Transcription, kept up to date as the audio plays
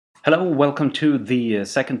Hello, welcome to the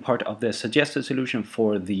second part of the suggested solution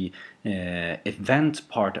for the event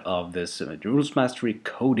part of this rules mastery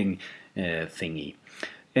coding thingy.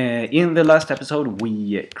 In the last episode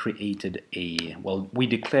we created we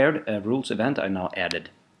declared a rules event. I now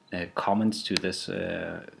added comments to this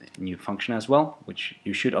new function as well, which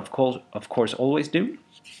you should of course always do.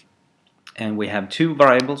 And we have two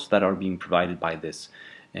variables that are being provided by this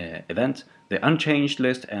event, the unchanged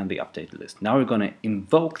list and the updated list. Now we're going to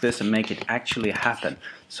invoke this and make it actually happen.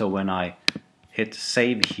 So when I hit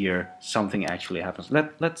save here, something actually happens.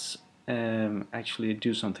 Let's actually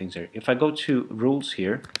do some things here. If I go to rules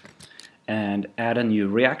here and add a new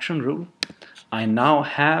reaction rule, I now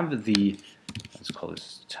have the, let's call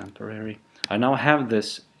this temporary, I now have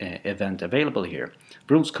this event available here.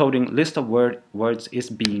 Rules coding list of words is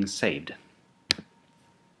being saved.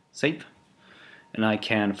 Save. And I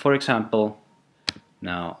can, for example,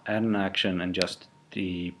 now add an action and just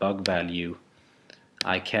the bug value.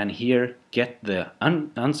 I can here get the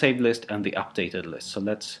unsaved list and the updated list. So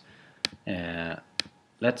let's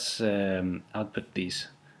output these,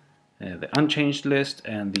 the unchanged list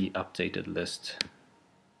and the updated list.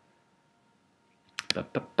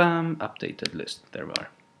 Updated list. There we are.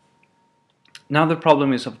 Now the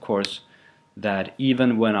problem is, of course, that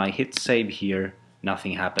even when I hit save here,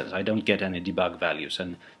 nothing happens. I don't get any debug values,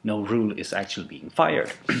 and no rule is actually being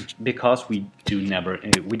fired because we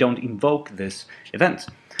don't invoke this event.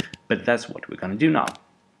 But that's what we're going to do now.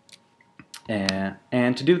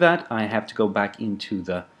 And to do that, I have to go back into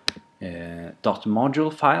the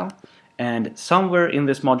 .module file, and somewhere in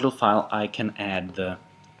this module file I can add the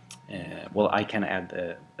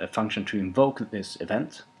a function to invoke this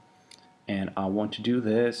event. And I want to do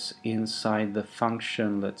this inside the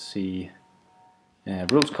function, let's see,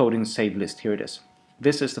 rules coding save list. Here it is.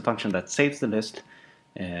 This is the function that saves the list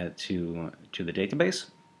to the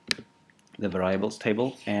database, the variables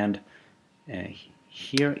table, and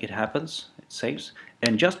here it happens, it saves.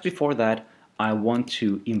 And just before that, I want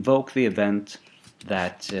to invoke the event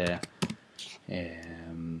that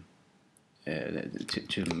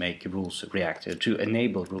to make rules react, to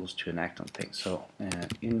enable rules to enact on things. So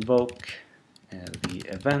invoke the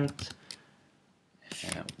event,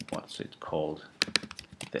 what's it called?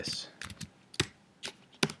 This.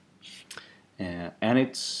 And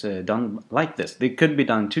it's done like this. It could be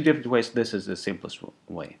done two different ways. This is the simplest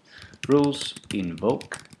way. Rules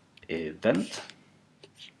invoke event,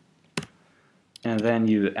 and then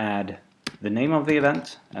you add the name of the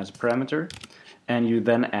event as a parameter, and you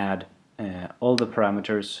then add all the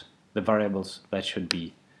parameters, the variables that should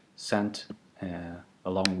be sent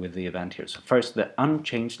along with the event here. So first the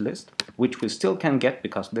unchanged list, which we still can get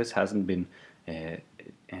because this hasn't been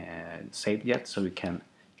saved yet, so we can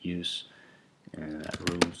use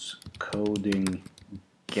rules coding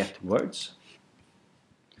get words.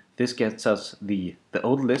 This gets us the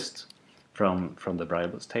old list from the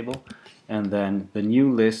variables table, and then the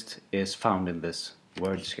new list is found in this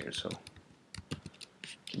words here. So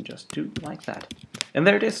can just do like that, and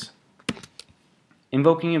there it is,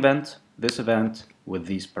 invoking event, this event with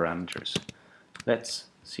these parameters. Let's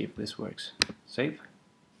see if this works. Save,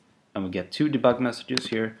 and we get two debug messages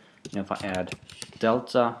here. And if I add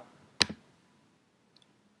delta, you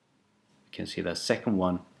can see the second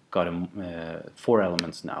one got 4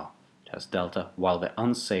 elements now. It has delta, while the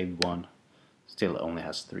unsaved one still only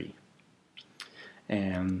has 3.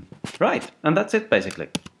 Right, and that's it basically.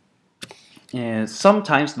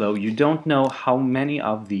 Sometimes though you don't know how many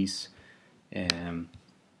of these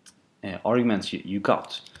arguments you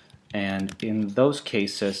got, and in those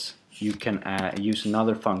cases you can use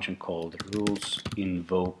another function called rules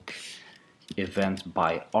invoke event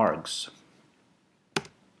by args,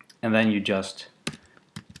 and then you just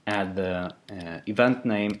add the event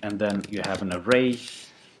name, and then you have an array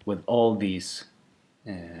with all these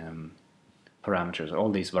parameters, all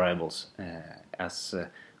these variables as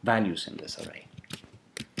values in this array.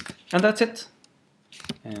 And that's it.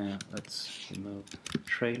 Let's remove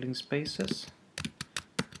trailing spaces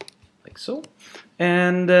like so,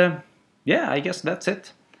 and yeah, I guess that's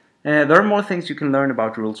it. There are more things you can learn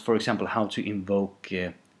about rules, for example how to invoke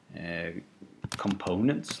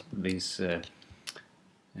components, these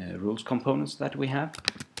rules components that we have.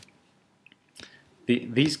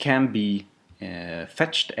 These can be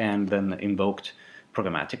fetched and then invoked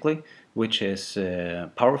programmatically, which is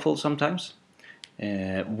powerful sometimes.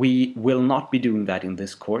 We will not be doing that in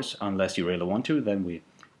this course unless you really want to, then we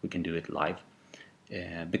can do it live.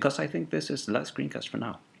 Because I think this is the last screencast for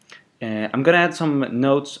now. I'm going to add some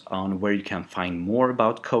notes on where you can find more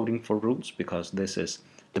about coding for rules, because this is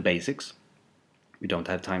the basics. we don't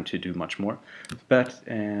have time to do much more. But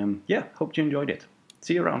yeah, hope you enjoyed it.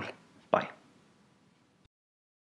 See you around.